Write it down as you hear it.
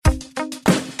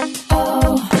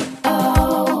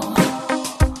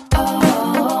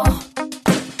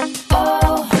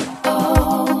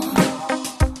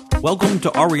Welcome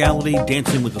to Our Reality,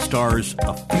 Dancing with the Stars,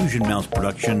 a Fusion Mouse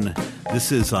production.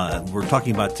 This is, we're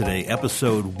talking about today,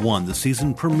 episode 1, the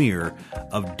season premiere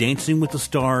of Dancing with the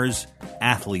Stars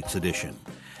Athletes Edition.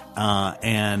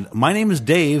 And my name is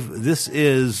Dave. This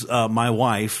is my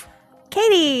wife,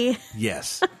 Katie.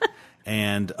 Yes.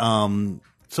 And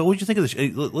so what did you think of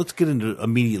this? Let's get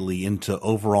immediately into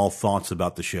overall thoughts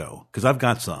about the show, because I've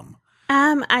got some.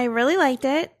 I really liked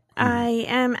it. I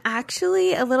am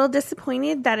actually a little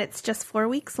disappointed that it's just 4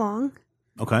 weeks long.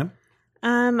 Okay.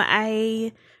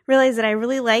 I realize that I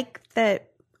really like that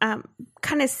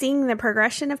kind of seeing the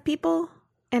progression of people,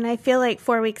 and I feel like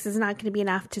 4 weeks is not going to be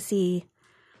enough to see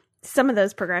some of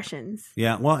those progressions.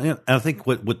 Yeah, well, I think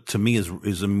what to me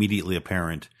is immediately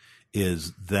apparent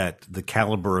is that the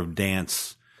caliber of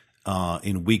dance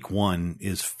in week 1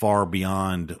 is far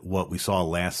beyond what we saw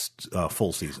last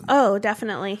full season. Oh,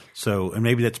 definitely. So, and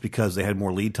maybe that's because they had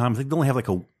more lead time. I think they only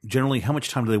have generally, how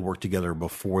much time do they work together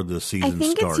before the season starts? I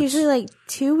think it's usually like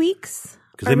 2 weeks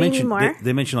or they maybe more.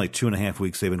 They mentioned like 2.5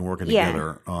 weeks they've been working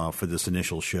together for this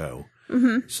initial show.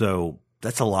 Mm-hmm. So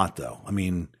that's a lot, though. I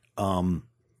mean,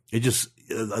 it just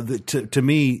to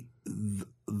me,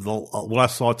 what I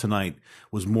saw tonight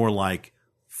was more like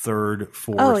third,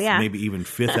 fourth, maybe even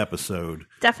fifth episode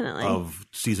Definitely. Of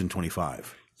season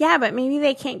 25. Yeah, but maybe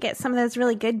they can't get some of those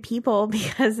really good people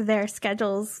because their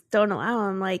schedules don't allow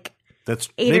them. Like that's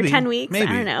 8 or 10 weeks. Maybe.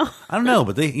 I don't know,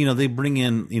 but they bring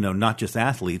in not just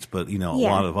athletes, but a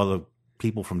lot of other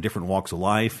people from different walks of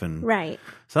life, and right.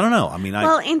 So I don't know. I mean,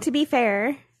 and to be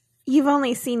fair, you've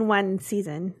only seen one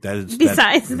season. That is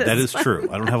besides that is true.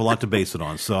 I don't have a lot to base it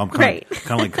on, so I'm kind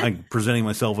of like presenting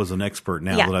myself as an expert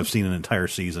now that I've seen an entire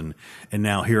season, and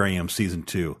now here I am, season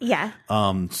 2. Yeah.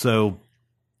 So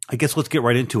I guess let's get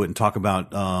right into it and talk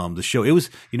about the show. It was,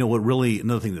 what really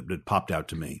another thing that popped out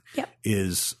to me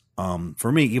is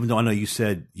for me, even though I know you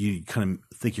said you kind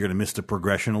of think you're going to miss the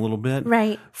progression a little bit,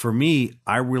 right? For me,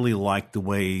 I really liked the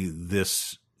way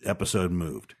this episode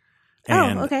moved.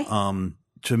 And, okay.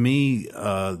 To me,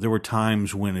 there were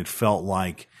times when it felt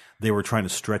like they were trying to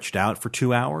stretch it out for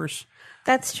 2 hours.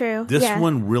 That's true. This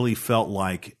one really felt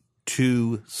like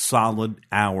 2 solid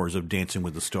hours of Dancing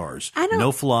with the Stars.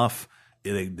 No fluff.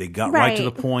 They got right to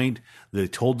the point. They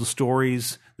told the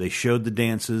stories. They showed the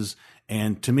dances.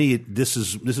 And to me, this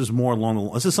is more along the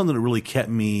lines. This is something that really kept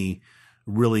me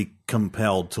really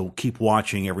compelled to keep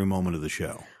watching every moment of the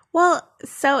show. Well,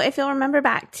 so if you'll remember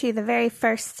back to the very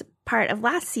first part of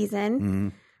last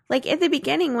season, like at the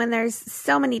beginning when there's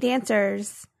so many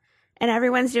dancers and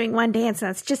everyone's doing one dance and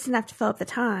that's just enough to fill up the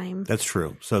time. That's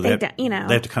true. So they have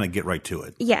to kind of get right to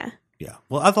it. Yeah. Yeah.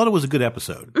 Well, I thought it was a good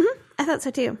episode. Mm-hmm. I thought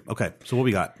so too. Okay. So what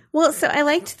we got? Well, so I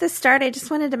liked the start. I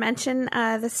just wanted to mention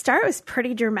the start was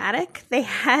pretty dramatic. They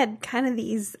had kind of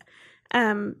these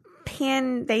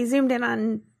they zoomed in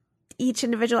on each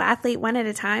individual athlete one at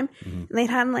a time. And they'd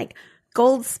had like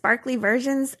gold sparkly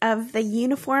versions of the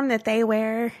uniform that they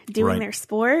wear doing their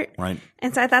sport. Right.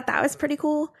 And so I thought that was pretty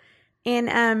cool.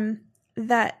 And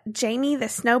that Jamie, the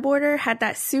snowboarder, had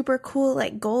that super cool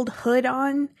like gold hood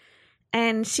on.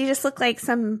 And she just looked like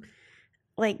some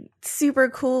like super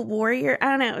cool warrior. I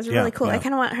don't know. It was really cool. Yeah. I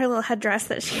kind of want her little headdress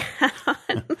that she had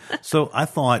on. So I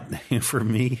thought for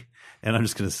me, and I'm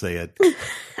just going to say it.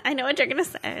 I know what you're going to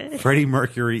say. Freddie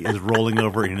Mercury is rolling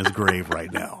over in his grave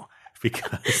right now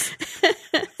because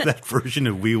that version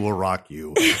of "We Will Rock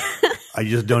You," I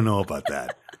just don't know about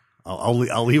that. I'll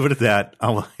leave it at that.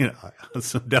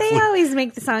 So definitely, they always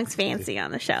make the songs fancy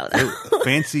on the show, though.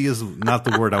 Fancy is not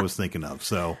the word I was thinking of.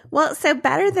 So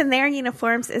better than their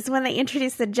uniforms is when they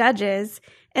introduced the judges,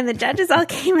 and the judges all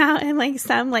came out in like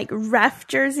some like ref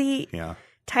jersey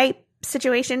type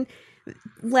situation.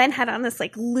 Len had on this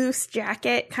like loose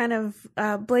jacket kind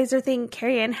of blazer thing.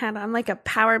 Carrie Ann had on like a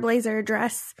power blazer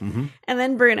dress. Mm-hmm. And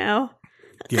then Bruno.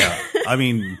 Yeah. I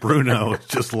mean, Bruno is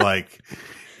just like,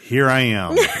 here I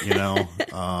am,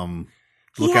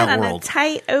 he had on a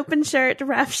tight open shirt,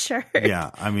 rough shirt. Yeah.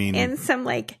 I mean. And some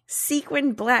like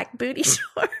sequined black booty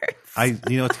shorts. It's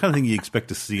the kind of thing you expect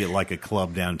to see at like a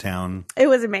club downtown. It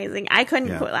was amazing. I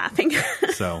couldn't quit laughing.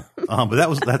 So,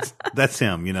 but that's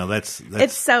him, that's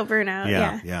it's so Bruno.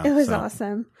 Yeah. It was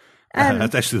awesome.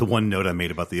 That's actually the one note I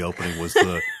made about the opening was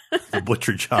the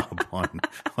butcher job on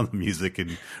the music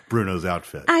and Bruno's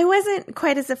outfit. I wasn't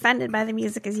quite as offended by the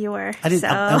music as you were. I didn't. So.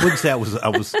 I wouldn't say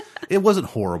it wasn't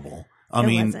horrible.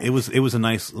 It was a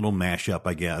nice little mashup,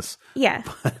 I guess. Yeah.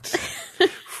 But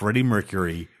Freddie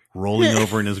Mercury rolling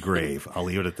over in his grave. I'll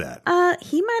leave it at that.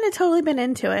 He might have totally been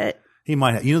into it. He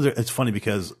might have. It's funny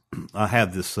because I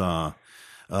have this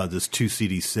 2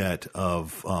 CD set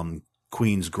of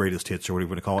Queen's greatest hits, or whatever you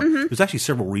want to call it. Mm-hmm. There's actually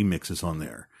several remixes on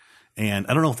there. And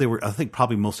I don't know if they were, I think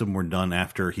probably most of them were done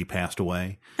after he passed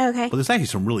away. Okay. But there's actually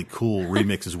some really cool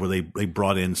remixes where they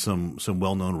brought in some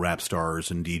well-known rap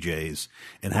stars and DJs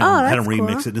and had them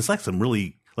remix it. And it's like some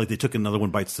really, like they took Another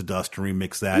One Bites the Dust and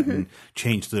remixed that and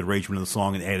changed the arrangement of the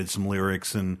song and added some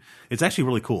lyrics. And it's actually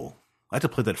really cool. I have to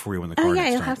play that for you when the car yeah,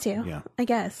 next you'll time. have to. Yeah. I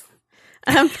guess.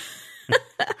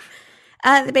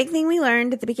 The big thing we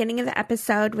learned at the beginning of the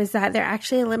episode was that they're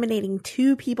actually eliminating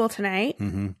 2 people tonight.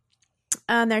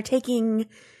 They're taking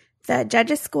the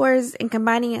judges' scores and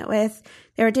combining it with,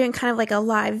 they were doing kind of like a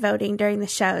live voting during the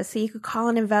show. So you could call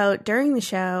in and vote during the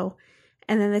show.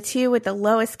 And then the 2 with the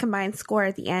lowest combined score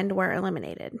at the end were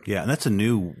eliminated. Yeah. And that's a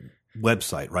new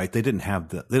website, right? They didn't have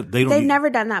They've never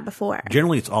done that before.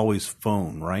 Generally, it's always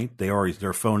phone, right?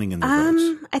 They're phoning in the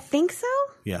votes. I think so.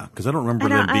 Yeah, because I don't remember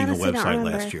them being a website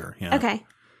last year. Yeah. Okay.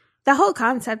 The whole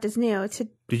concept is new.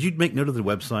 Did you make note of the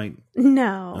website?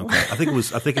 No. Okay. I think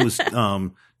it was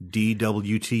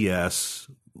DWTS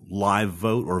live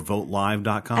vote or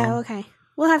votelive.com. Oh, okay.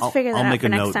 We'll have to figure that out for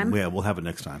next time. Yeah, we'll have it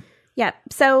next time. Yep.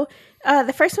 So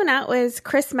the first one out was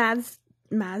Chris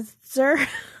Mazzer.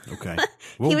 Okay.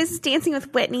 He was dancing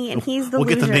with Whitney, and he's the loser.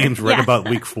 We'll get the names right about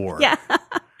week 4. Yeah.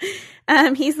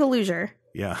 He's the loser.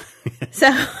 Yeah. So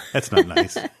that's not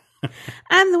nice. The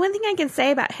one thing I can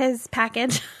say about his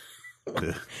package,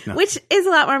 which is a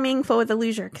lot more meaningful with the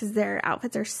loser because their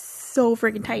outfits are so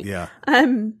freaking tight. Yeah.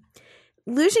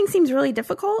 Losing seems really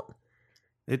difficult.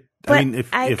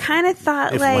 I kind of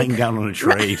thought if laying down on a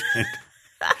tray.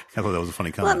 I thought that was a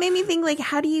funny comment. Well, it made me think, like,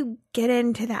 how do you get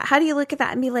into that? How do you look at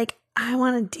that and be like, I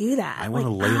want to do that? I want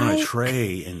to lay on a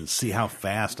tray and see how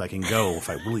fast I can go if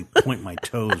I really point my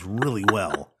toes really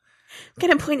well. I'm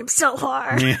going to point him so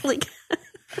hard. Yeah. Like,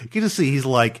 you can just see he's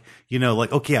like,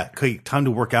 okay, time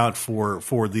to work out for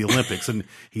the Olympics. And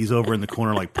he's over in the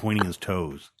corner, like, pointing his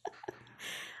toes.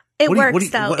 It works,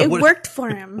 though. It worked for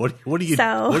him. What do you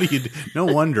do? No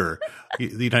wonder the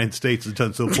United States has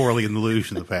done so poorly in the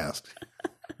luge in the past.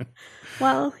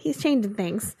 Well, he's changing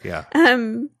things. Yeah.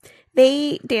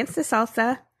 They danced to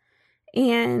salsa,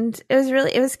 and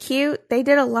it was cute. They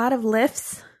did a lot of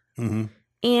lifts, and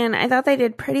I thought they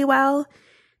did pretty well.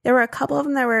 There were a couple of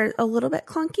them that were a little bit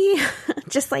clunky,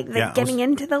 just like getting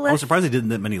into the lift. I was surprised they didn't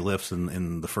that many lifts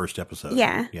in the first episode.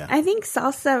 Yeah. I think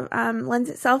salsa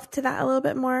lends itself to that a little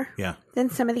bit more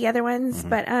than some of the other ones.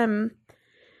 But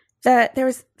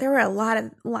there were a lot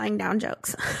of lying down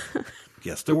jokes.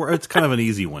 Yes, there were. It's kind of an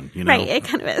easy one, Right, it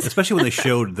kind of is. Especially when they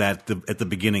showed that at the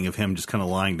beginning of him just kind of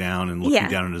lying down and looking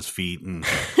down at his feet. And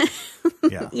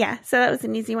yeah, so that was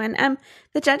an easy one.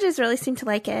 The judges really seemed to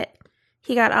like it.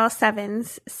 He got all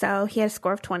 7s, so he had a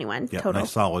score of 21 total.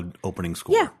 Nice solid opening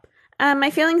score. Yeah.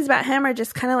 My feelings about him are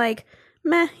just kind of like,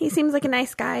 meh, he seems like a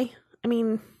nice guy. I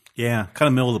mean... Yeah, kind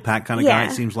of middle of the pack kind of guy,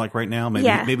 it seems like right now.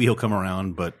 Maybe he'll come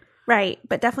around, but... Right,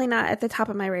 but definitely not at the top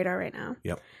of my radar right now.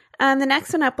 Yep. The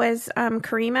next one up was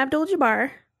Kareem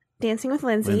Abdul-Jabbar, Dancing with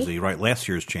Lindsay. Lindsay, right, last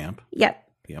year's champ. Yep.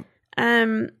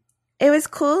 It was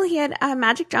cool. He had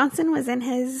Magic Johnson was in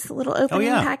his little opening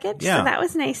package, so that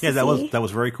was nice to see. That was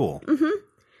very cool.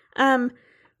 One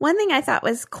thing I thought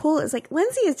was cool is like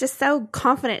Lindsay is just so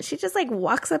confident. She just like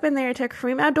walks up in there to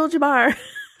Kareem Abdul-Jabbar.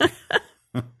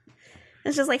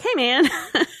 It's just like, hey man.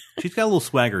 She's got a little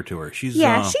swagger to her. She's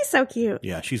so cute.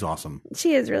 Yeah, she's awesome.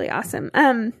 She is really awesome.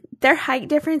 Their height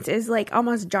difference is like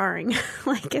almost jarring.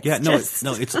 Like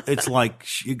it's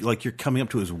like you're coming up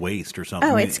to his waist or something.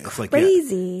 Oh, it's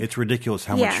crazy. It's ridiculous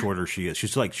how much shorter she is.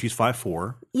 She's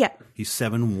 5'4". Yep. He's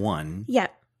 7'1".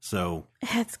 Yep. So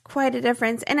it's quite a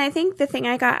difference. And I think the thing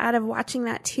I got out of watching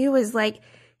that too was like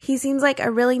he seems like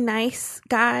a really nice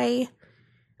guy,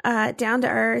 down to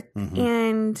earth,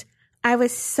 and I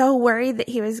was so worried that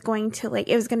he was going to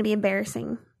it was going to be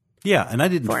embarrassing. Yeah, and I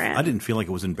didn't feel like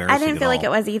it was embarrassing. I didn't feel like it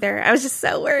was either. I was just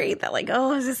so worried that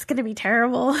is this going to be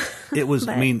terrible? It was.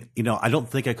 But, I don't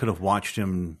think I could have watched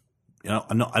him. I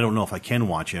don't know if I can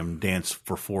watch him dance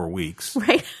for 4 weeks.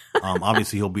 Right.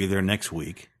 Obviously, he'll be there next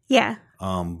week. Yeah.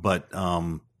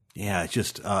 It's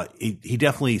just he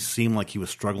definitely seemed like he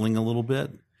was struggling a little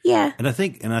bit. Yeah. And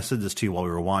I said this to you while we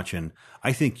were watching,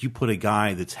 I think you put a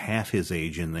guy that's half his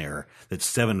age in there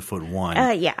that's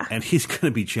 7'1". Yeah. And he's going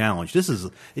to be challenged.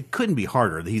 It couldn't be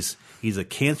harder. He's a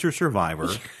cancer survivor.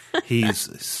 He's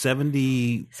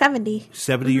 70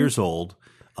 years old.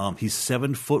 He's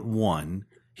 7'1".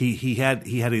 He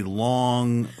had a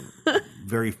long,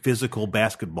 very physical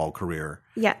basketball career.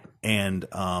 Yeah. And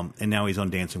now he's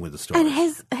on Dancing with the Stars. And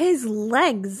his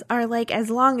legs are like as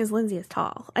long as Lindsay is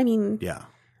tall. I mean, yeah.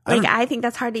 I think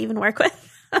that's hard to even work with.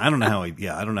 I don't know how he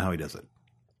does it.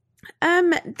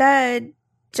 The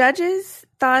judges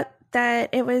thought that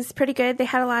it was pretty good. They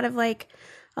had a lot of like,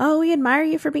 oh, we admire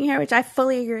you for being here, which I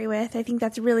fully agree with. I think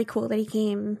that's really cool that he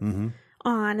came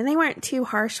on. And they weren't too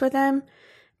harsh with him,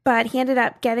 but he ended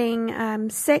up getting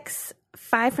 6,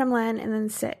 5 from Len, and then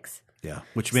 6. Yeah,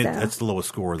 which meant that's the lowest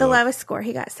score. The lowest score.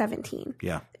 He got 17.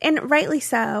 Yeah. And rightly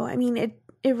so. I mean,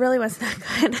 it really wasn't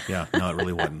that good. Yeah, no, it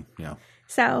really wasn't. Yeah.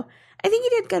 So I think he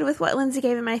did good with what Lindsay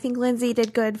gave him. I think Lindsay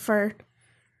did good for...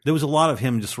 There was a lot of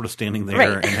him just sort of standing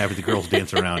there and having the girls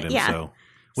dance around him,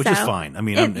 which is fine. I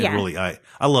mean,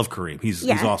 I love Kareem. He's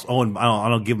awesome. Oh, and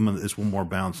I'll give him this one more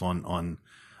bounce on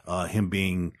him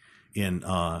being in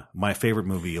my favorite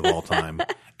movie of all time,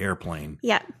 Airplane.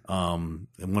 Yeah. And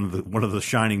one of the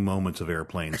shining moments of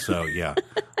Airplane. So yeah.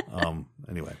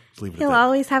 Anyway, let's leave it at that. He'll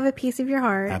always have a piece of your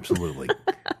heart. Absolutely.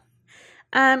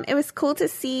 It was cool to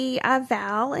see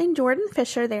Val and Jordan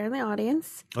Fisher there in the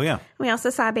audience. Oh yeah. We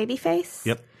also saw Babyface.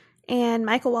 Yep. And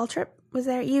Michael Waltrip was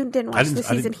there. You didn't watch the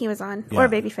season he was on, or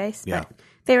Babyface, but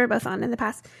they were both on in the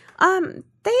past.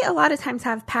 They a lot of times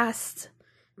have past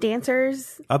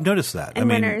dancers. I've noticed that. I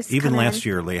mean, even last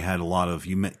year they had a lot of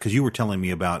because you were telling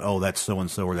me about that's so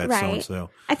and so or that's so and so.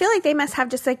 I feel like they must have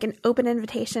just like an open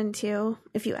invitation to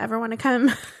if you ever want to come.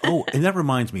 Oh, and that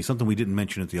reminds me something we didn't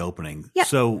mention at the opening. Yep.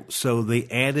 So they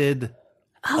added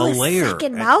a layer.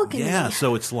 Second balcony. Yeah,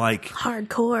 so it's like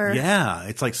hardcore. Yeah,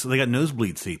 it's like so they got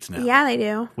nosebleed seats now. Yeah, they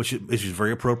do. Which is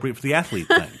very appropriate for the athlete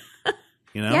thing.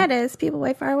 You know? Yeah, it is. People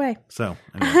way far away. So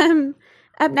anyway.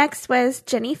 Up next was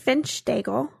Jenny Finch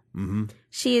Daigle. Mm-hmm.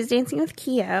 She is dancing with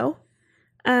Keo.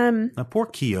 Now, poor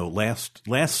Keo. Last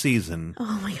season,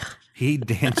 oh my god, he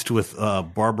danced with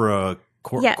Barbara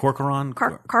Corcoran.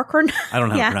 Corcoran. I don't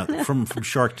know how to pronounce it. From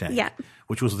Shark Tank. Yeah.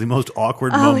 Which was the most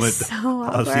awkward moment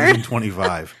of season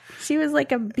 25. She was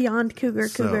like a beyond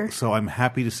cougar. So I'm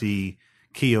happy to see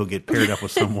Keo get paired up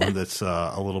with someone that's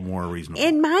a little more reasonable.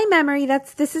 In my memory,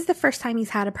 this is the first time he's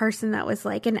had a person that was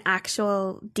like an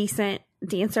actual decent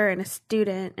dancer and a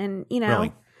student, and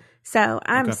Really? So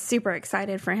I'm super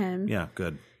excited for him. Yeah,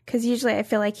 good. Because usually I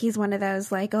feel like he's one of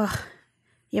those like, oh,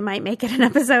 you might make it an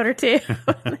episode or two,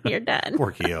 you're done.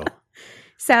 Poor Keo.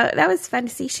 So that was fun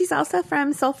to see. She's also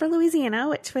from Sulphur, Louisiana,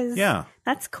 which was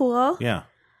that's cool. Yeah.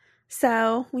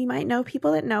 So we might know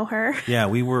people that know her. Yeah,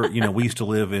 we were, we used to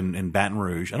live in Baton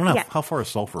Rouge. I don't know how far is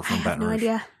Sulphur from Baton Rouge. No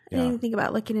idea. I didn't even think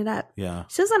about looking it up. Yeah.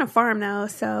 She was on a farm though,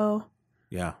 so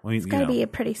yeah, it's got to be a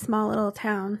pretty small little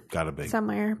town. Got to be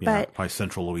somewhere, but probably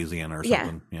central Louisiana or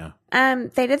something. Yeah.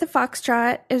 They did the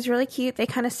foxtrot. It was really cute. They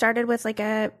kind of started with like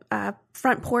a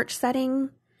front porch setting.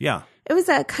 Yeah. It was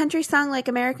a country song like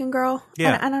American Girl.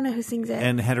 Yeah. I don't know who sings it.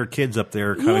 And had her kids up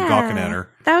there kind of gawking at her.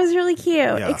 That was really cute.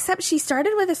 Yeah. Except she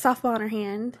started with a softball in her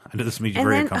hand. I know this made you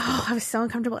very uncomfortable. Oh, I was so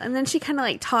uncomfortable. And then she kind of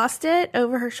like tossed it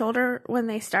over her shoulder when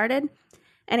they started.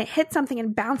 And it hit something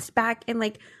and bounced back and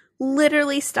like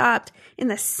literally stopped in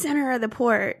the center of the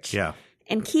porch. Yeah.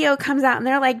 And Keo comes out and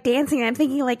they're like dancing. And I'm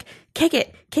thinking like, kick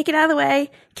it out of the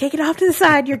way. Kick it off to the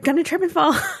side. You're going to trip and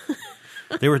fall.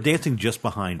 They were dancing just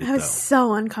behind it, I was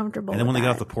so uncomfortable. And then when they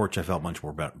got off the porch, I felt much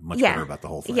better about the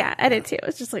whole thing. Yeah, I did too. It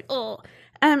was just like, oh.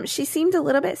 She seemed a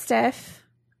little bit stiff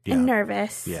and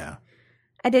nervous. Yeah.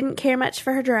 I didn't care much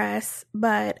for her dress,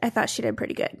 but I thought she did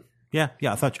pretty good. Yeah.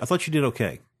 I thought she did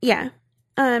okay. Yeah.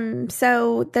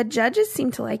 So the judges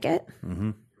seemed to like it.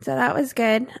 Mm-hmm. So that was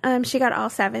good. She got all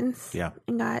 7s. Yeah.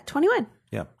 And got 21.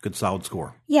 Yeah. Good solid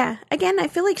score. Yeah. Again, I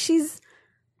feel like she's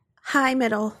high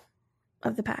middle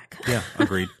of the pack. Yeah,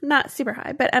 agreed. Not super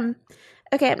high, but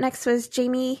okay, up next was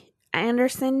Jamie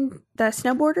Anderson, the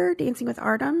snowboarder, dancing with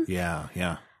Artem.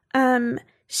 Yeah.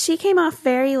 She came off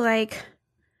very like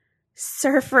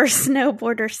surfer,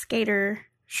 snowboarder, skater.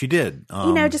 She did.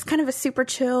 Just kind of a super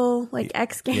chill, like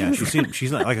X Games. Yeah,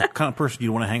 she's not like a kind of person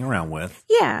you want to hang around with.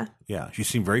 Yeah. Yeah, she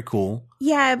seemed very cool.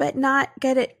 Yeah, but not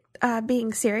good at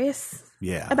being serious.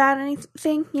 Yeah. About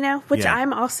anything, which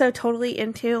I'm also totally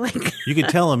into. Like you could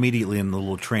tell immediately in the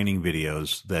little training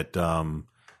videos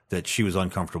that she was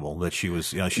uncomfortable, that she was,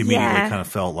 she immediately kind of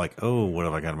felt like, oh, what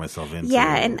have I gotten myself into?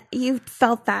 Yeah, and you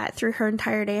felt that through her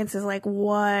entire dance is like,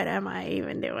 what am I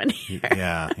even doing here?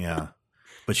 Yeah.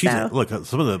 But she's look,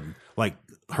 some of the like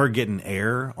her getting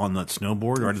air on that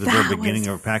snowboard right at the very beginning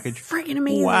of her package, freaking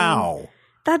amazing! Wow,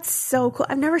 that's so cool.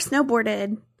 I've never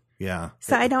snowboarded. Yeah.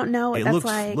 So I don't know what that's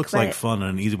like. It looks like fun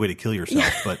and an easy way to kill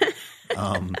yourself. But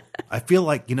I feel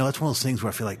like, that's one of those things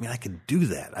where I feel like, man, I could do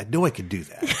that. I know I could do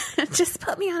that. Just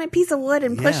put me on a piece of wood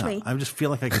and push me. I just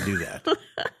feel like I could do that.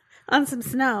 On some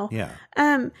snow. Yeah.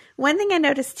 One thing I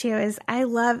noticed too is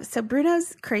so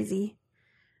Bruno's crazy,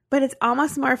 but it's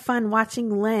almost more fun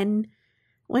watching Lynn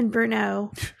when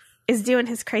Bruno is doing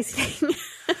his crazy thing.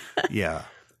 Yeah.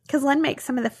 Because Len makes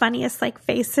some of the funniest like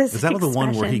faces. Is that the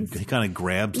one where he kind of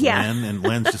grabs Len and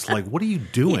Len's just like, "What are you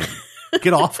doing?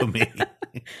 Get off of me!"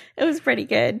 It was pretty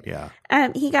good. Yeah.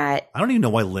 He got. I don't even know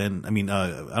why Len. I mean,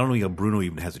 I don't know. Bruno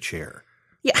even has a chair.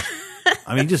 Yeah.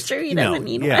 I mean, just true, he doesn't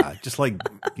need one. Just like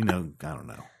I don't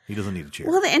know. He doesn't need a chair.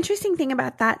 Well, the interesting thing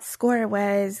about that score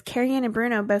was Carrie Ann and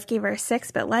Bruno both gave her a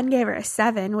 6, but Len gave her a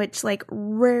 7, which like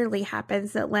rarely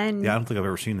happens that Len. Yeah, I don't think I've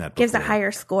ever seen that before. Gives a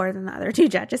higher score than the other two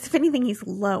judges. If anything, he's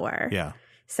lower. Yeah.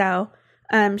 So,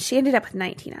 she ended up with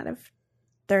 19 out of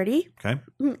 30. Okay.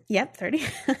 Yep, 30.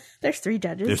 There's 3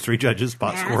 judges. There's 3 judges.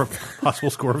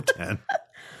 Possible score of 10.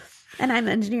 And I'm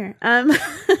the engineer.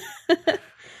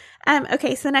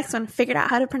 Okay, so the next one, figured out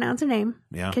how to pronounce her name.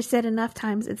 Yeah. Because she said enough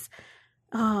times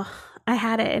I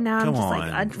had it, and now I'm just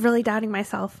like I'm really doubting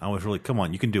myself. I was really, come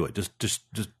on, you can do it. Just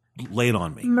lay it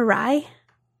on me. Mariah?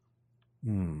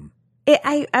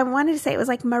 I wanted to say it was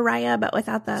like Mariah, but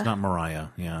without the... It's not Mariah,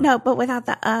 yeah. No, but without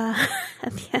the at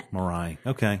the end. Mariah,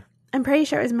 okay. I'm pretty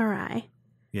sure it was Mariah.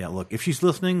 Yeah, look, if she's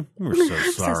listening, we're so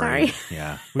sorry. So sorry.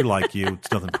 Yeah, we like you. It's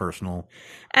nothing personal.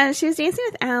 And she was dancing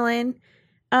with Alan.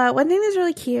 One thing that's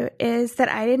really cute is that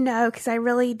I didn't know, because I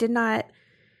really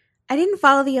I didn't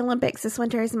follow the Olympics this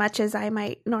winter as much as I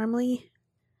might normally.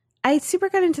 I super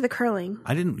got into the curling.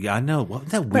 I didn't. Yeah, I know. Wasn't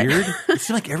that weird? It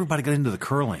seemed like everybody got into the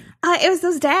curling. It was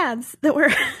those dads that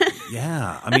were.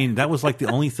 Yeah, I mean that was like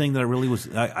the only thing that I really was.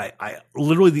 I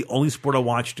literally the only sport I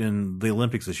watched in the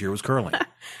Olympics this year was curling.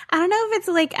 I don't know if it's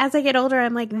like as I get older,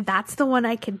 I'm like that's the one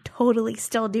I could totally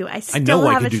still do. I know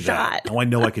I have could a do shot. That. Oh, I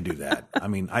know I could do that. I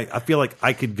mean, I feel like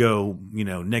I could go.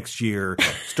 Next year,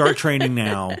 start training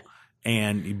now.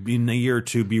 And in a year or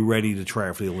two, be ready to try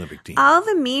out for the Olympic team. All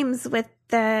the memes with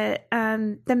the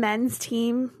men's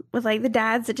team with like the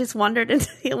dads that just wandered into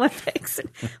the Olympics,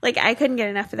 like I couldn't get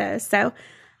enough of those. So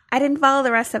I didn't follow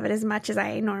the rest of it as much as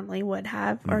I normally would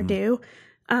have or do.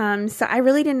 So I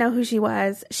really didn't know who she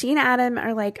was. She and Adam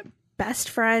are like best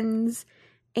friends,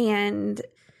 and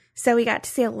so we got to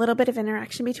see a little bit of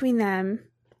interaction between them.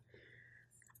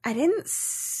 I didn't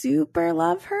super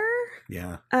love her.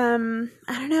 Yeah. I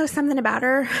don't know. Something about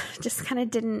her just kind of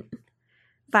didn't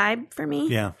vibe for me.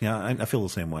 Yeah. I feel the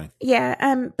same way.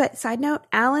 Yeah. But side note,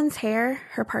 Alan's hair,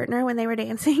 her partner, when they were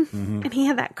dancing, and he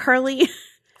had that curly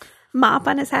mop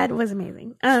on his head, was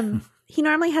amazing. He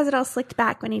normally has it all slicked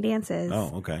back when he dances.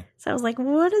 Oh, okay. So I was like,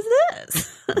 what is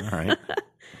this? All right.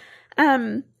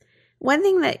 One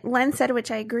thing that Len said, which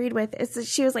I agreed with, is that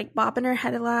she was like bopping her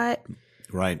head a lot.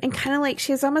 Right. And kind of like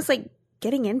she was almost like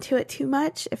getting into it too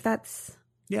much, if that's...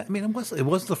 Yeah, I mean, it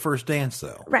was the first dance,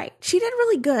 though. Right. She did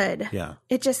really good. Yeah.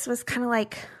 It just was kind of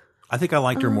like... I think I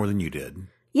liked her more than you did.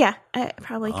 Yeah,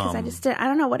 probably because I just did. I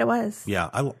don't know what it was. Yeah,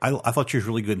 I thought she was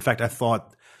really good. In fact, I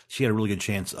thought she had a really good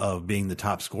chance of being the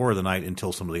top scorer of the night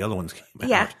until some of the other ones came out.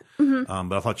 Yeah. Mm-hmm.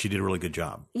 But I thought she did a really good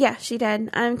job. Yeah, she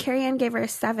did. Carrie Ann gave her a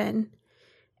 7.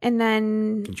 And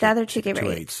then the other two gave her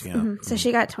 8. Yeah. Mm-hmm. So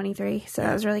she got 23. So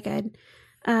that was really good.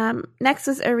 Next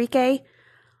was Enrique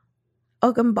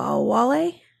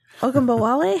Ogumbawale.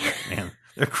 Man,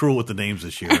 they're cruel with the names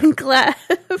this year. And Gleb.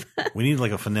 We need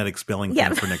like a phonetic spelling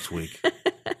thing for next week.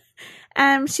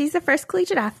 She's the first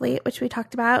collegiate athlete, which we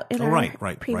talked about in our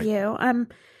preview. Right.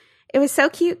 It was so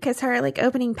cute because her like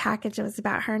opening package was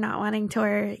about her not wanting to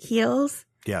wear heels.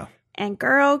 Yeah. And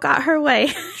girl got her way.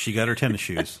 She got her tennis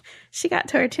shoes. She got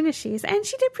to her tennis shoes, and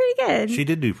she did pretty good. She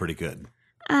did do pretty good.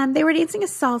 They were dancing a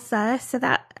salsa, so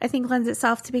that I think lends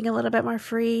itself to being a little bit more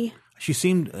free. She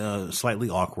seemed slightly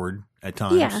awkward at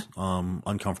times,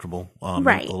 uncomfortable,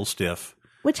 right. A little stiff.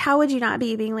 Which, how would you not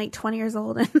be being like 20 years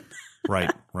old? And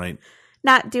Right.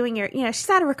 Not doing she's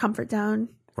out of her comfort zone.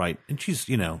 Right. And she's,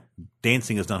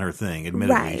 dancing is not her thing.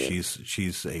 Admittedly, right.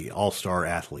 she's a all-star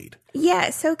athlete. Yeah.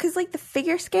 So, because like the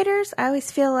figure skaters, I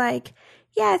always feel like,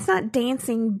 it's not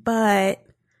dancing, but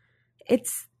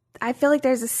I feel like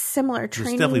there's a similar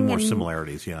training. There's definitely more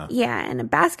similarities, yeah. Yeah. And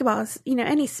basketball is,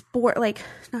 any sport, like,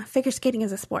 not figure skating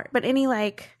is a sport, but any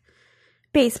like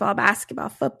baseball, basketball,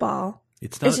 football,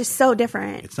 it's just so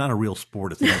different. It's not a real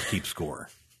sport if they don't keep score.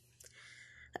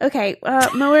 Okay, we're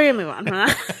gonna move on from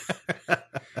that.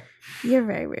 You're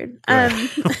very weird.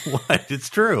 What? It's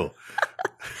true.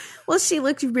 Well, she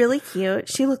looked really cute.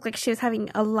 She looked like she was having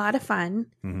a lot of fun.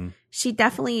 Mm-hmm. She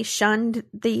definitely shunned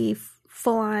the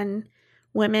full-on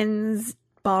women's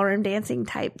ballroom dancing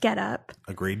type getup.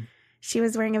 Agreed. She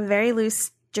was wearing a very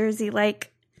loose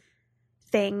jersey-like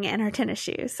thing and her tennis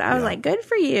shoes. So I was like, good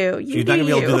for you. She's not going to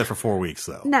be able to do that for 4 weeks,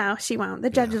 though. No, she won't. The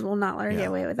judges will not let her get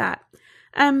away with that.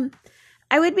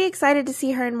 I would be excited to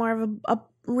see her in more of a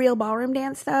real ballroom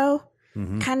dance, though.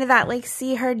 kind of that like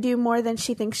see her do more than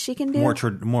she thinks she can do.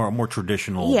 More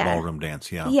traditional ballroom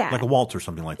dance, like a waltz or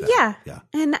something like that. Yeah.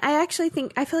 And I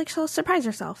feel like she'll surprise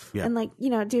herself and like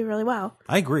do really well.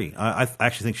 I agree. I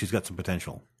actually think she's got some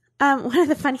potential. One of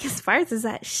the funniest parts is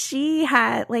that she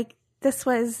had this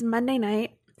was Monday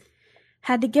night,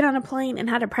 had to get on a plane and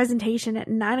had a presentation at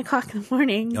 9:00 in the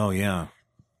morning. Oh yeah,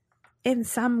 in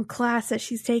some class that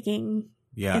she's taking.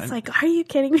 Yeah, it's like, are you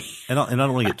kidding me? And I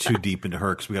don't want to get too deep into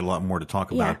her because we got a lot more to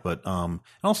talk about. But and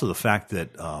also the fact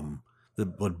that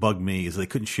what bugged me is they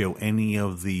couldn't show any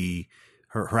of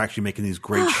her actually making these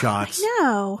great shots. I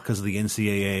know, because of the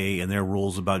NCAA and their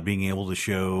rules about being able to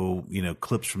show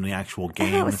clips from the actual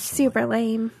game. That was super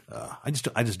lame. I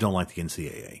just don't like the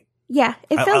NCAA. Yeah,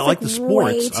 it feels I like the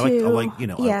sports.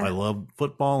 I love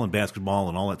football and basketball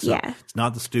and all that stuff. Yeah. It's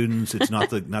not the students. It's not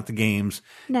the games.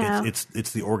 No, it's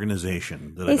the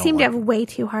organization that they seem to have way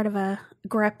too hard of a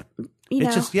grip.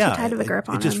 It's just too tight of a grip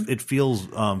on them. It feels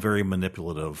very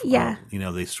manipulative. Yeah,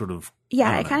 they sort of.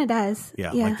 Yeah, it kind of does.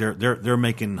 Yeah, like they're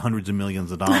making hundreds of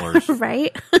millions of dollars,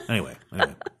 right? Anyway,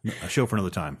 a show for another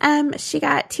time. She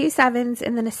got 2 7s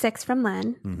and then a 6 from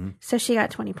Len, so she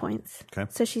got 20 points. Okay,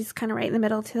 so she's kind of right in the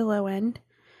middle to the low end.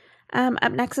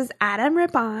 Up next is Adam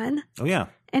Rippon. Oh yeah,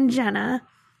 and Jenna.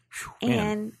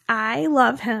 And I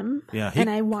love him. Yeah, and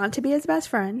I want to be his best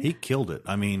friend. He killed it.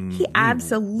 I mean, he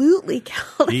absolutely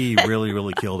killed it. He really,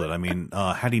 really killed it. I mean,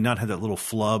 had he not had that little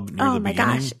flub near the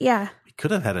beginning, gosh, yeah, he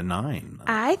could have had a 9.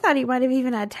 I thought he might have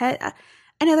even had 10. I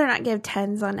know they're not give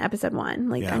 10s on episode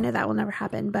 1. I know that will never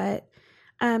happen. But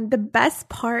the best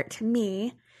part to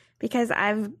me, because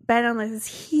I've been on this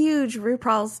huge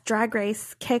RuPaul's Drag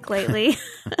Race kick lately.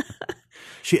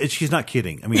 She's not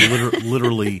kidding. I mean,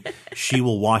 literally, she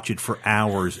will watch it for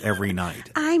hours every night.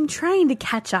 I'm trying to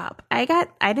catch up. I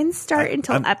didn't start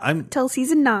until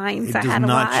season 9. So it does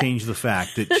not change the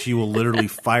fact that she will literally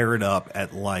fire it up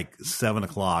at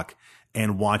 7:00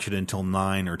 and watch it until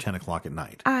 9 or 10 o'clock at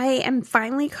night. I am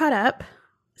finally caught up.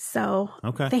 So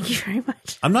thank you very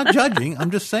much. I'm not judging.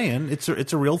 I'm just saying it's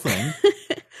a real thing.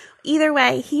 Either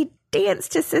way, he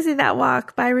danced to Sissy That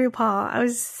Walk by RuPaul. I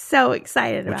was so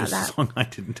excited about that. A song I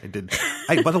did.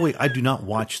 By the way, I do not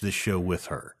watch this show with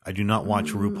her. I do not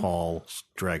watch RuPaul's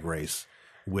Drag Race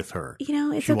with her.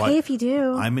 It's okay if you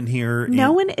do. I'm in here.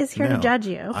 No one is here to judge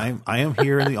you. I am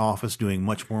here in the office doing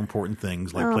much more important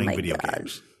things like playing video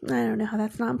games. I don't know how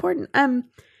that's not important.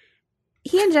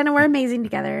 He and Jenna were amazing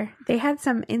together. They had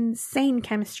some insane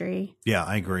chemistry. Yeah,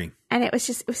 I agree. And it was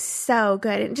so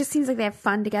good. It just seems like they have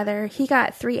fun together. He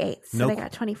got 3 8s, so they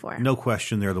got 24. No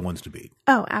question, they're the ones to beat.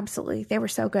 Oh, absolutely. They were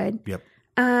so good. Yep.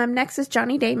 Next is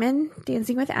Johnny Damon,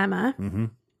 Dancing with Emma. Mm-hmm.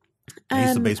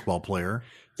 He's the baseball player.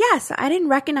 Yeah, so I didn't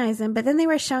recognize him, but then they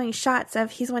were showing shots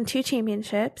of he's won 2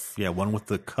 championships. Yeah, one with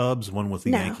the Cubs, one with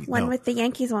the Yankees. One with the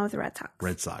Yankees, one with the Red Sox.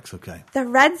 Red Sox, okay. The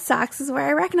Red Sox is where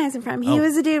I recognize him from. He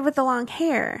was a dude with the long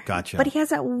hair. Gotcha. But he has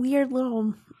that weird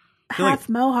little half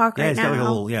mohawk right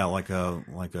now. Yeah, he's got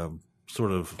like a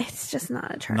sort of... It's just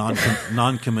not attractive.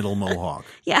 Non-committal mohawk.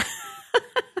 Yeah.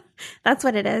 That's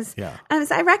what it is. Yeah.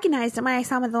 So I recognized him when I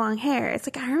saw him with the long hair. It's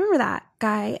like, I remember that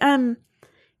guy.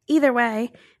 Either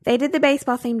way, they did the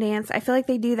baseball theme dance. I feel like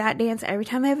they do that dance every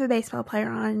time they have a baseball player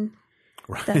on.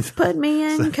 Right. That's Put Me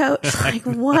In, Coach. Like,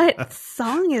 what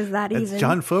song is that even? It's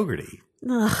John Fogerty.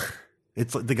 Ugh.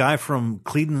 It's like the guy from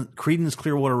Creedence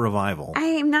Clearwater Revival. I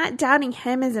am not doubting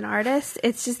him as an artist.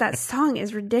 It's just that song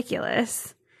is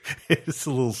ridiculous. It's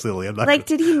a little silly. I'm not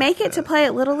did he make it to play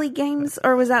at Little League games,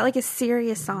 or was that like a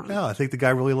serious song? No, I think the guy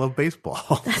really loved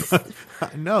baseball.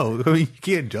 No, I mean, you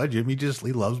can't judge him. He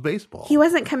loves baseball. He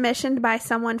wasn't commissioned by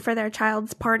someone for their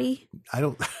child's party?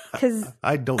 Not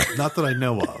that I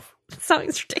know of. The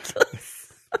song's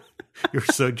ridiculous. You're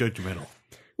so judgmental.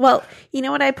 Well, you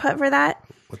know what I put for that?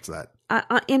 What's that?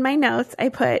 In my notes, I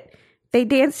put, they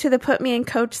danced to the Put Me in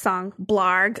Coach song,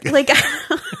 blarg. Like...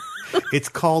 It's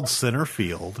called Center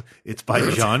Field. It's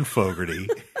by John Fogerty.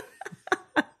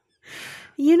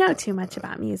 You know too much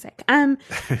about music.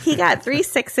 He got 3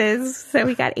 6s, so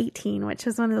we got 18, which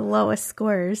was one of the lowest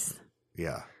scores.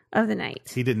 Yeah. Of the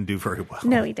night. He didn't do very well.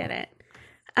 No, he didn't.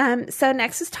 So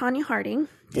next is Tanya Harding,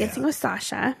 Dancing with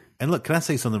Sasha. And look, can I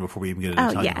say something before we even get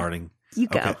into Tanya Harding? You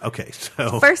go. Okay.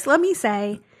 So first, let me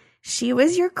say, she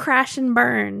was your crash and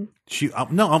burn.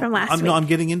 I'm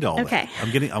getting into all that.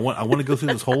 I want to go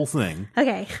through this whole thing.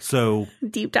 Okay. So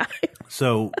deep dive.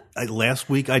 So last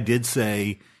week I did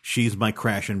say she's my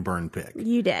crash and burn pick.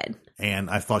 You did. And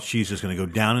I thought she's just going to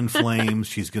go down in flames.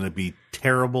 She's going to be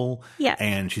terrible. Yeah.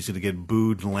 And she's going to get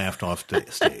booed and laughed off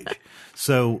stage.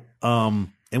 So,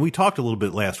 and we talked a little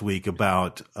bit last week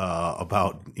about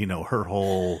her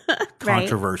whole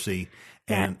controversy,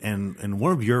 and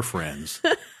one of your friends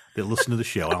that listen to the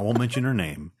show, I won't mention her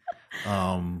name.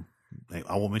 I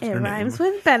won't mention her name. It rhymes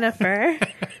with Bennifer.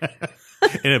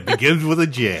 And it begins with a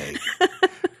J.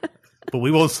 But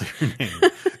we won't say her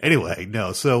name. Anyway,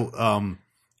 no. So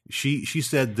she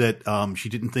said that she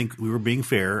didn't think we were being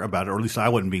fair about it, or at least I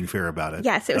wasn't being fair about it.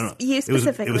 Yes, it was you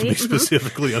specifically. It was me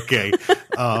specifically, okay.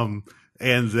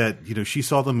 And that, she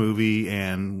saw the movie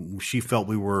and she felt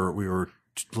we were a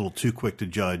little too quick to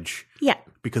judge. Yeah.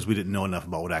 Because we didn't know enough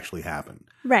about what actually happened.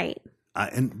 Right.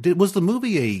 And was the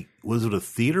movie was it a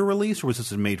theater release or was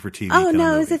this a made-for-TV? Oh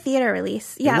no, it was a theater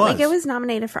release. Yeah, it was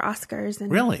nominated for Oscars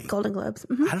and Golden Globes.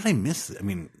 Mm-hmm. How did I miss it? I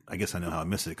mean, I guess I know how I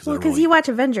missed it because you watch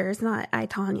Avengers, not I,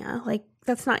 Tonya. Like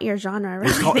that's not your genre,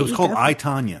 right? It was called I,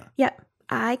 Tonya. Yep,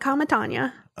 I,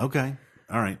 Tonya. Okay,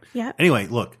 all right. Yeah. Anyway,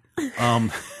 look.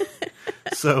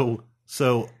 So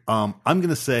I'm going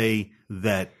to say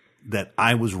that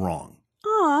I was wrong.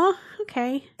 Aw,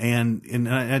 okay. And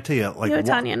I tell you, like, you owe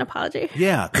Tanya an apology.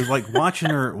 Yeah, because like watching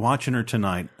her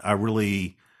tonight, I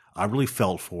really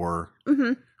felt for her.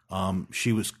 Mm-hmm.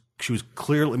 She was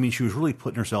clearly. I mean, she was really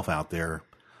putting herself out there.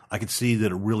 I could see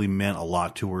that it really meant a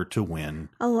lot to her to win.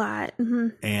 A lot. Mm-hmm.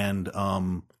 And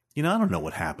I don't know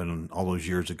what happened all those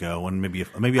years ago, and maybe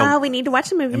we need to watch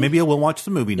the movie. And maybe I will watch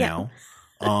the movie now.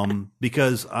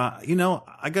 Because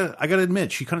I gotta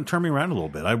admit, she kind of turned me around a little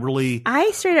bit.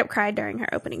 I straight up cried during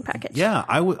her opening package. Yeah,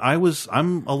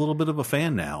 I'm a little bit of a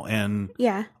fan now, and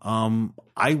yeah,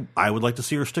 I would like to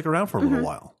see her stick around for a little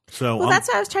while. So, that's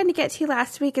what I was trying to get to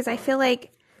last week. Is I feel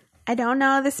like I don't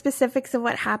know the specifics of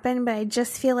what happened, but I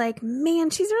just feel like,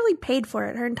 man, she's really paid for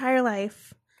it her entire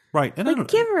life. Right, and like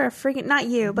give her a freaking not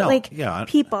you, but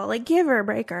people like give her a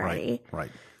break already. Right.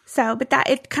 So, but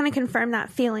it kind of confirmed that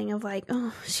feeling of like,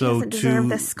 oh, she doesn't deserve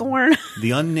this scorn.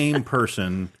 The unnamed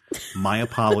person, my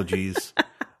apologies.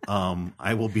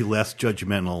 I will be less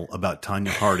judgmental about Tonya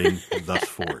Harding thus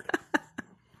forward.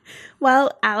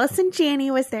 Well, Allison Janney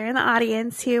was there in the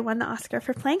audience who won the Oscar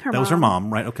for playing her mom. That was her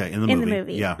mom, right? Okay, in the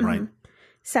movie. Yeah, mm-hmm. Right.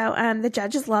 So the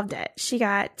judges loved it. She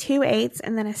got 2 8s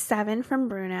and then a 7 from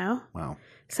Bruno. Wow.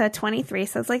 So 23.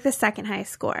 So it's like the second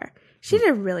highest score. She did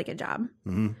a really good job.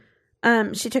 Mm-hmm.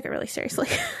 She took it really seriously.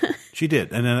 She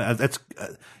did, and then that's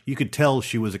you could tell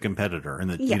she was a competitor, and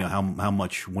that how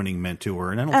much winning meant to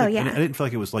her. And I didn't feel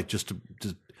like it was like just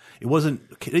it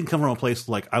didn't come from a place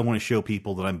like I want to show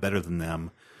people that I'm better than them.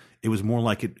 It was more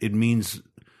like it means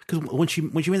because when she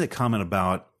made that comment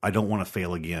about I don't want to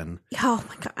fail again. Oh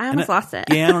my god, I almost lost it.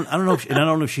 Yeah, I don't know, and I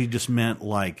don't know if she just meant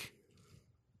like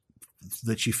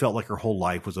that she felt like her whole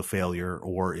life was a failure,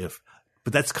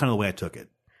 but that's kind of the way I took it.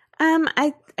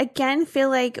 I again feel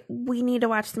like we need to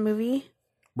watch the movie.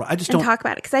 I just don't talk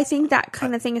about it because I think that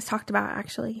kind of thing is talked about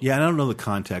actually. Yeah, and I don't know the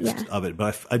context of it,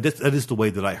 but that is the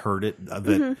way that I heard it.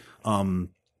 That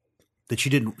that she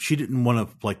didn't want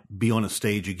to like be on a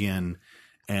stage again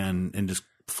and just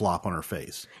flop on her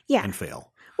face and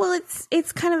fail. Well,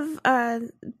 it's kind of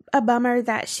a bummer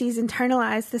that she's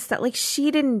internalized this stuff. Like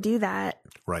she didn't do that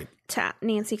to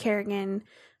Nancy Kerrigan,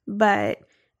 but.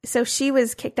 So she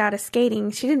was kicked out of skating.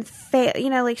 She didn't fail.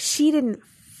 She didn't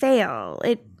fail.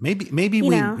 Maybe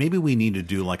we need to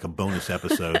do like a bonus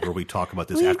episode where we talk about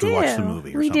this after we watch the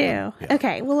movie. Or something. Yeah.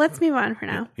 Okay. Well, let's move on for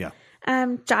now. Yeah.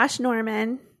 Josh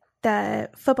Norman,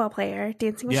 the football player,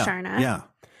 Dancing with Sharna. Yeah.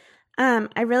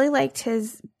 I really liked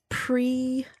his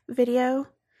pre-video,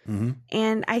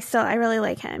 and I really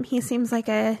like him. He seems like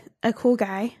a cool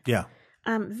guy. Yeah.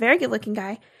 Very good looking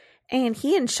guy, and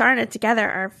he and Sharna together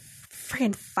are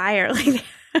freaking fire.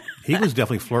 He was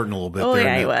definitely flirting a little bit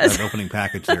there in that opening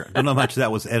package there. Don't know how much of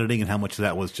that was editing and how much of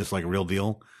that was just like a real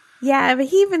deal. Yeah, but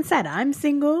he even said, I'm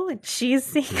single and she's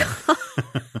single.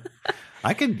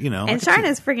 I could, And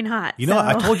Sharna's freaking hot.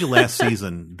 I told you last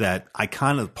season that I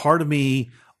kind of, part of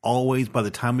me always, by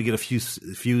the time we get a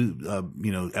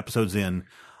few episodes in,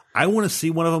 I want to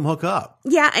see one of them hook up.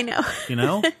 Yeah, I know.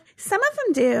 Some of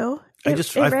them do.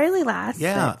 It rarely lasts.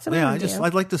 Yeah,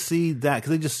 I'd like to see that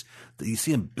because you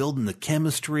see them building the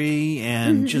chemistry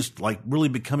and just like really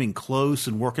becoming close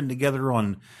and working together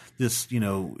on this,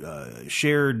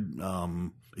 shared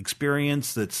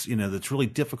experience that's really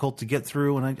difficult to get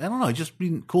through. And I don't know, it's just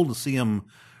been cool to see them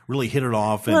really hit it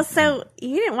off. You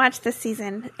didn't watch this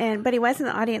season, but he was in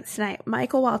the audience tonight.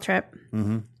 Michael Waltrip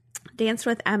danced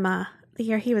with Emma the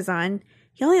year he was on.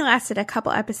 He only lasted a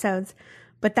couple episodes.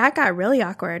 But that got really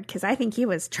awkward because I think he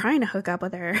was trying to hook up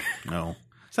with her. No.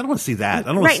 So I don't want to see that.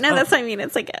 That's what I mean.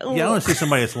 It's like... Ooh. Yeah, I don't want to see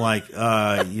somebody that's like,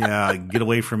 get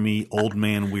away from me, old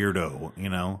man weirdo,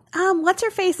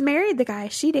 What's-her-face married the guy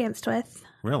she danced with.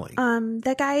 Really?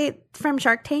 The guy from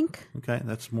Shark Tank. Okay,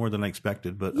 that's more than I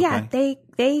expected, but yeah, okay.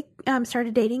 they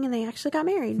started dating and they actually got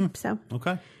married. So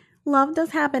okay, love does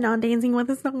happen on Dancing with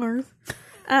the Stars.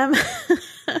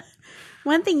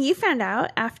 One thing you found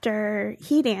out after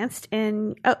he danced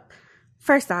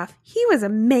first off, he was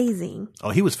amazing. Oh,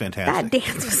 he was fantastic. That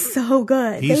dance was so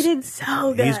good. They did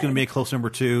so good. He's going to be a close number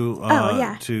 2.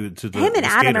 To the him and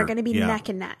Adam skater. are going to be neck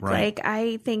and neck. Right. Like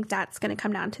I think that's going to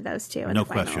come down to those two. In no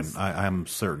the finals. question. I'm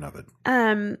certain of it.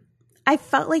 I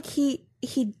felt like he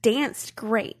danced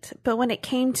great, but when it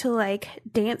came to like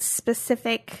dance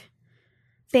specific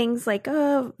things, like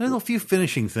there's a few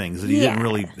finishing things that he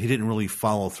didn't really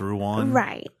follow through on.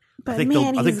 Right. But he's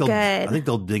good. I think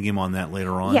they'll dig him on that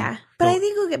later on. Yeah, but I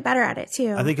think he'll get better at it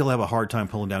too. I think he'll have a hard time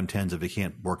pulling down 10s if he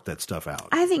can't work that stuff out.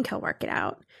 I think he'll work it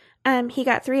out. He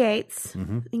got 3 8s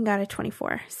and got a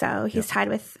 24. So he's tied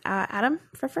with Adam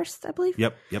for first, I believe.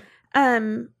 Yep.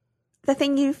 The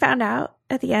thing you found out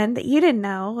at the end that you didn't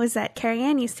know was that Carrie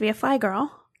Ann used to be a fly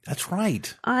girl. That's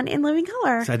right. On In Living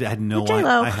Color. So I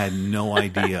had no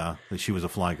idea that she was a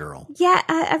fly girl. Yeah,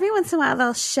 every once in a while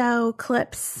they'll show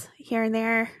clips here and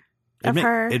there of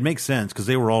her. It makes sense because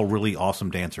they were all really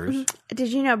awesome dancers.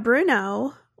 Did you know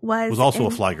Bruno was also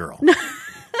a fly girl?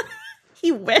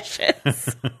 He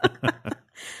wishes.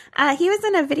 He was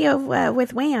in a video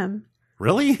with Wham.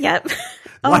 Really? Yep.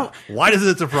 Why does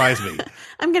it surprise me?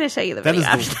 I'm going to show you the video.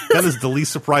 That is the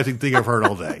least surprising thing I've heard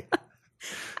all day.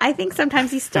 I think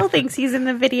sometimes he still thinks he's in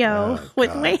the video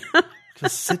with Wham.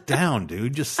 Just sit down,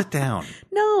 dude. Just sit down.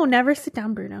 No, never sit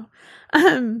down, Bruno.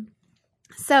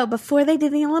 So before they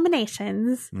did the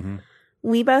eliminations,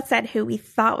 we both said who we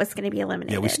thought was going to be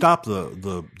eliminated. Yeah, we stopped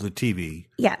the TV.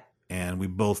 Yeah. And we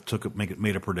both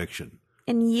made a prediction.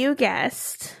 And you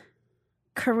guessed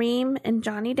Kareem and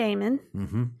Johnny Damon.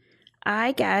 Mm-hmm.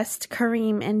 I guessed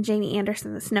Kareem and Jamie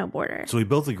Anderson, the snowboarder. So we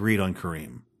both agreed on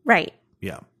Kareem. Right.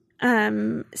 Yeah.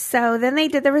 So then they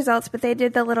did the results, but they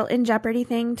did the little in Jeopardy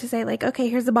thing to say like, okay,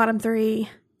 here's the bottom 3.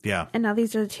 Yeah. And now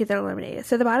these are the 2 that are eliminated.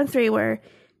 So the bottom 3 were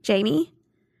Jamie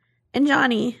and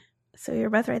Johnny. So you were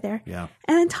both right there. Yeah.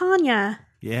 And then Tanya.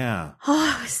 Yeah.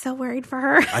 Oh, I was so worried for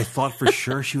her. I thought for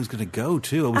sure she was going to go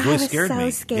too. It was really scared me. I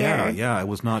was so scared. Yeah. I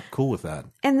was not cool with that.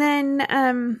 And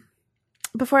then,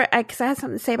 because I had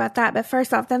something to say about that, but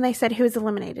first off, then they said who was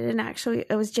eliminated, and actually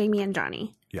it was Jamie and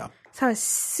Johnny. Yeah. So I was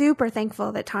super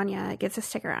thankful that Tanya gets to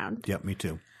stick around. Yep, me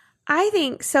too. I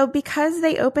think so because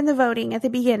they opened the voting at the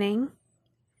beginning,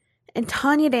 and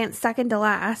Tanya danced second to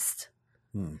last.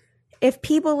 If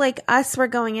people like us were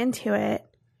going into it,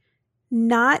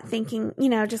 not thinking,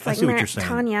 just like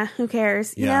Tanya, who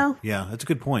cares, you know? Yeah, that's a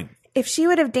good point. If she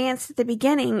would have danced at the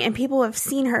beginning and people have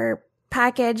seen her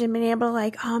package and been able to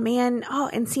like,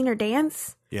 and seen her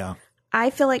dance. Yeah. I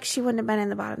feel like she wouldn't have been in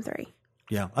the bottom 3.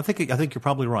 Yeah. I think you're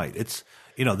probably right. It's,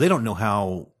 they don't know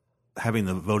how having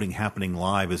the voting happening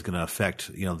live is going to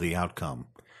affect, the outcome.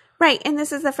 Right. And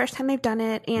this is the first time they've done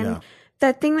it. And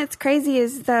the thing that's crazy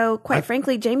is though, quite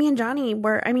frankly, Jamie and Johnny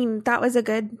that was a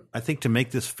good. I think to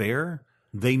make this fair,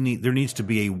 there needs to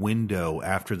be a window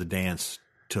after the dance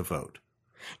to vote.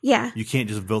 Yeah. You can't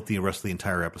just vote the rest of the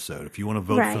entire episode. If you want to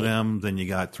vote for them, then you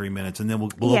got 3 minutes, and then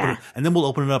we'll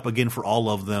open it up again for all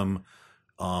of them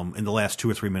in the last 2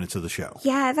 or 3 minutes of the show.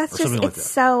 Yeah, that's just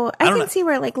I can see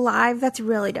where like live that's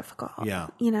really difficult. Yeah.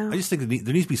 I just think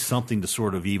there needs to be something to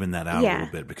sort of even that out a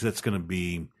little bit, because that's going to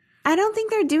be. I don't think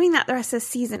they're doing that the rest of the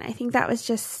season. I think that was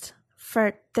just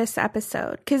for this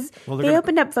episode because they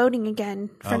opened up voting again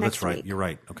for next week. That's right. You're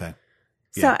right. Okay.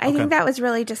 So I think that was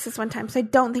really just this one time. So I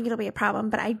don't think it'll be a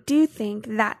problem, but I do think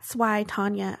that's why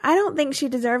Tanya, I don't think she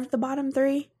deserved the bottom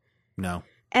 3. No.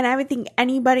 And I would think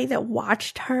anybody that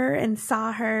watched her and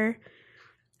saw her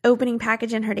opening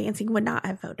package in her dancing would not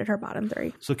have voted her bottom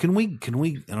 3. So can we,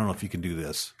 I don't know if you can do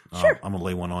this. Sure. I'm going to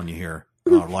lay one on you here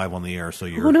live on the air. So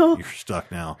you're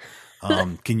stuck now.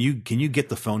 Can you get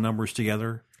the phone numbers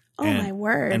together? Oh my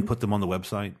word. And put them on the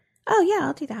website? Oh yeah,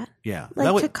 I'll do that. Yeah.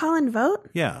 Like to call and vote?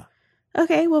 Yeah.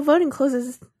 Okay, well, voting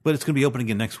closes. But it's going to be open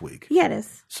again next week. Yeah, it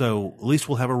is. So at least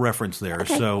we'll have a reference there.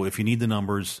 Okay. So if you need the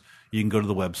numbers, you can go to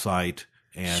the website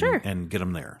and get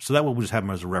them there. So that way we'll just have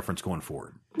them as a reference going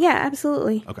forward. Yeah,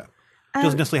 absolutely. Okay. It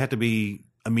doesn't necessarily have to be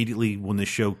immediately when this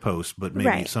show posts, but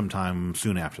maybe sometime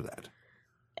soon after that.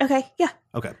 Okay, yeah.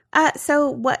 Okay.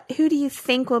 So who do you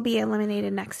think will be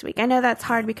eliminated next week? I know that's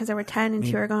hard because there were 10 and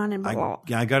 2 are gone and blah.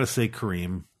 I got to say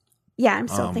Kareem. Yeah, I'm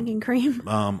still thinking Kareem.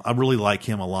 I really like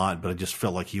him a lot, but I just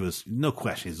felt like he was, no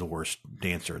question, he's the worst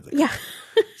dancer there. Yeah.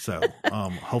 So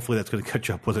hopefully that's going to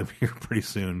catch up with him here pretty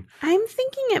soon. I'm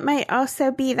thinking it might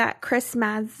also be that Chris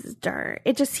Mazder.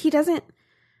 He doesn't,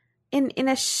 in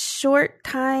a short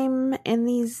time in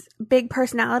these big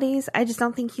personalities, I just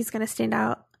don't think he's going to stand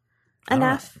out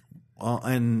enough. Well,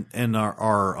 and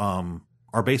our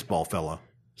baseball fella,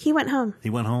 he went home. He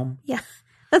went home? Yeah.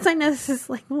 That's why I know this is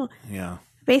like, well, yeah.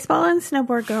 Baseball and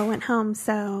snowboard girl went home,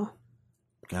 so.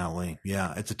 Golly.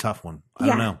 Yeah, it's a tough one. I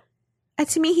don't know.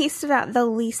 To me, he stood out the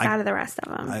least out of the rest of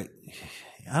them.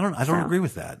 I don't agree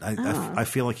with that. I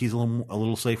feel like he's a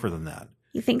little safer than that.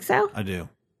 You think so? I do.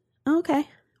 Okay.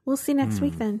 We'll see next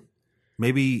week then.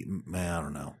 Maybe, I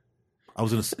don't know. I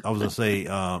was gonna say,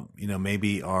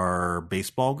 maybe our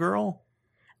baseball girl.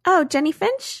 Oh, Jenny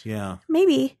Finch? Yeah.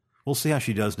 Maybe. We'll see how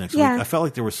she does next week. I felt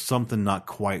like there was something not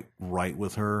quite right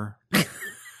with her. I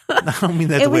don't mean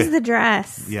that. It was the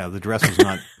dress. Yeah, the dress was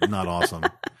not awesome.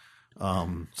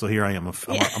 So here I am. I'm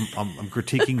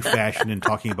critiquing fashion and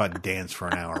talking about dance for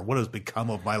an hour. What has become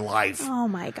of my life? Oh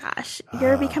my gosh,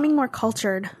 you're becoming more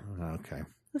cultured. Okay,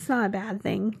 that's not a bad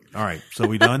thing. All right, so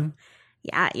we done?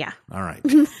 Yeah. All right.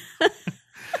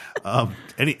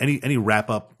 Any wrap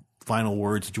up final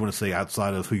words that you want to say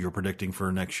outside of who you're predicting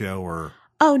for next show or?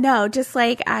 Oh no, just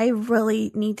like I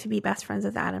really need to be best friends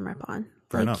with Adam Rippon.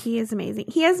 Fair enough. He is amazing.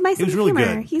 He has my sense of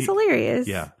humor. Good. He's hilarious.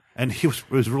 Yeah. And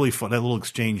it was really fun. That little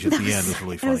exchange at the end was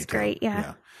really funny. It was great,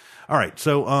 yeah. All right.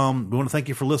 So we want to thank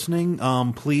you for listening.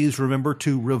 Please remember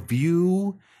to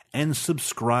review and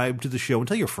subscribe to the show and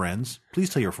tell your friends. Please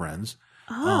tell your friends.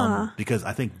 Because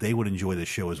I think they would enjoy this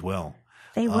show as well.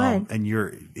 They would. And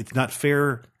it's not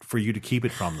fair for you to keep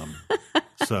it from them.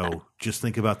 So just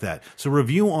think about that. So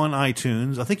review on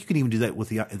iTunes. I think you can even do that with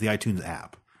the iTunes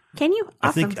app. Can you?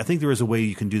 Awesome. I think there is a way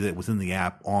you can do that within the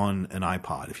app on an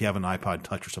iPod. If you have an iPod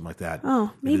Touch or something like that.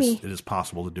 Oh, maybe. It is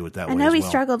possible to do it that way. I know we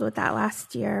struggled with that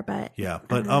last year, but. Yeah.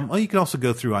 But you can also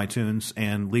go through iTunes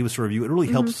and leave us a review. It really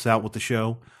helps us out with the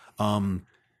show.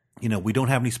 We don't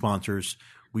have any sponsors.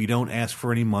 We don't ask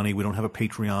for any money. We don't have a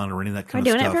Patreon or any of that kind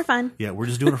of stuff. We're doing it for fun. Yeah, we're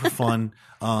just doing it for fun.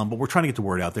 But we're trying to get the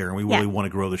word out there, and we really want to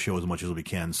grow the show as much as we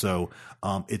can. So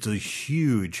it's a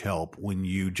huge help when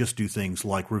you just do things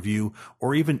like review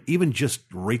or even just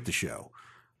rate the show.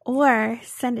 Or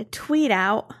send a tweet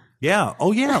out. Yeah.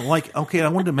 Oh, yeah. I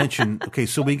wanted to mention,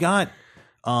 so we got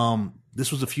this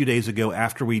was a few days ago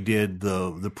after we did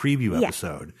the preview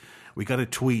episode. We got a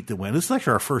tweet that went. This is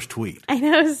actually our first tweet. I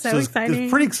know, it's so exciting. It's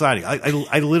pretty exciting.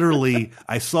 I literally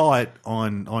I saw it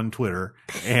on Twitter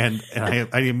and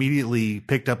I immediately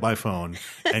picked up my phone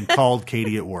and called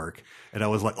Katie at work. And I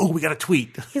was like, "Oh, we got a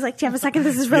tweet." He's like, "Do you have a second?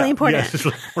 This is really important. Yeah,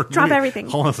 really important. Drop everything."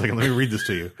 Hold on a second. Let me read this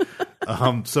to you.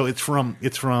 So it's from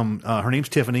her name's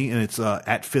Tiffany and it's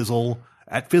at Fizzle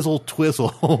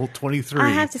Twizzle 23. I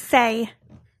have to say,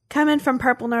 coming from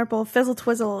Purple Nurple, Fizzle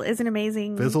Twizzle is an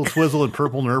amazing Fizzle Twizzle and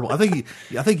Purple Nurple. I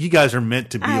think you guys are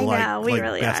meant to be we like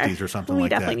really besties or something like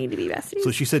that. We definitely need to be besties.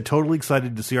 So she said, totally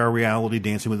excited to see our reality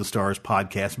Dancing with the Stars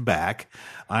podcast back.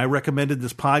 I recommended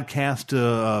this podcast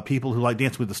to people who like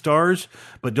Dancing with the Stars,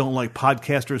 but don't like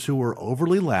podcasters who are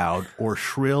overly loud or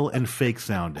shrill and fake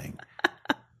sounding.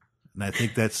 And I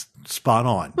think that's spot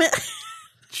on.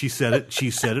 She said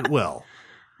it well.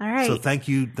 All right. So thank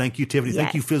you, Tiffany. Yes.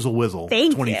 Thank you, Fizzle Wizzle,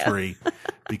 thank 23, you.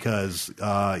 Because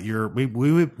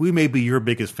we may be your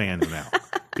biggest fans now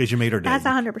because you made her day. That's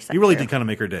 100%. You really true. did kind of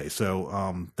make her day.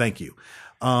 So thank you.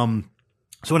 So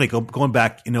anyway, going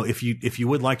back, if you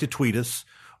would like to tweet us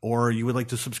or you would like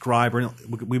to subscribe,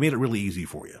 we made it really easy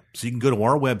for you. So you can go to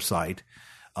our website.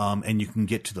 And you can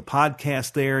get to the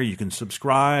podcast there. You can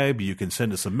subscribe. You can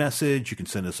send us a message. You can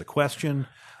send us a question.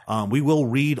 We will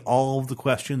read all of the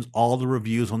questions, all the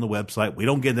reviews on the website. We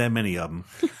don't get that many of them,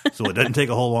 so it doesn't take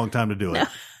a whole long time to do it.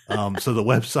 No. So the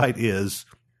website is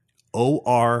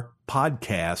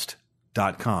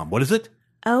orpodcast.com. What is it?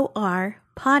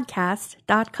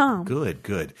 orpodcast.com.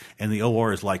 Good. And the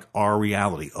OR is like our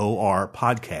reality,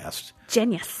 orpodcast.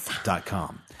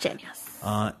 Genius.com. Genius.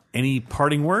 Any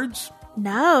parting words?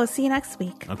 No. See you next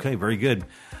week. Okay, very good.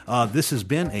 This has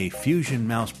been a Fusion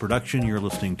Mouse production. You're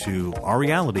listening to Our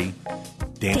Reality,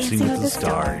 Dancing with the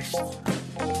Stars.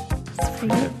 It's for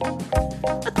you.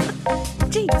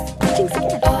 Jinx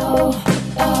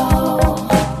again.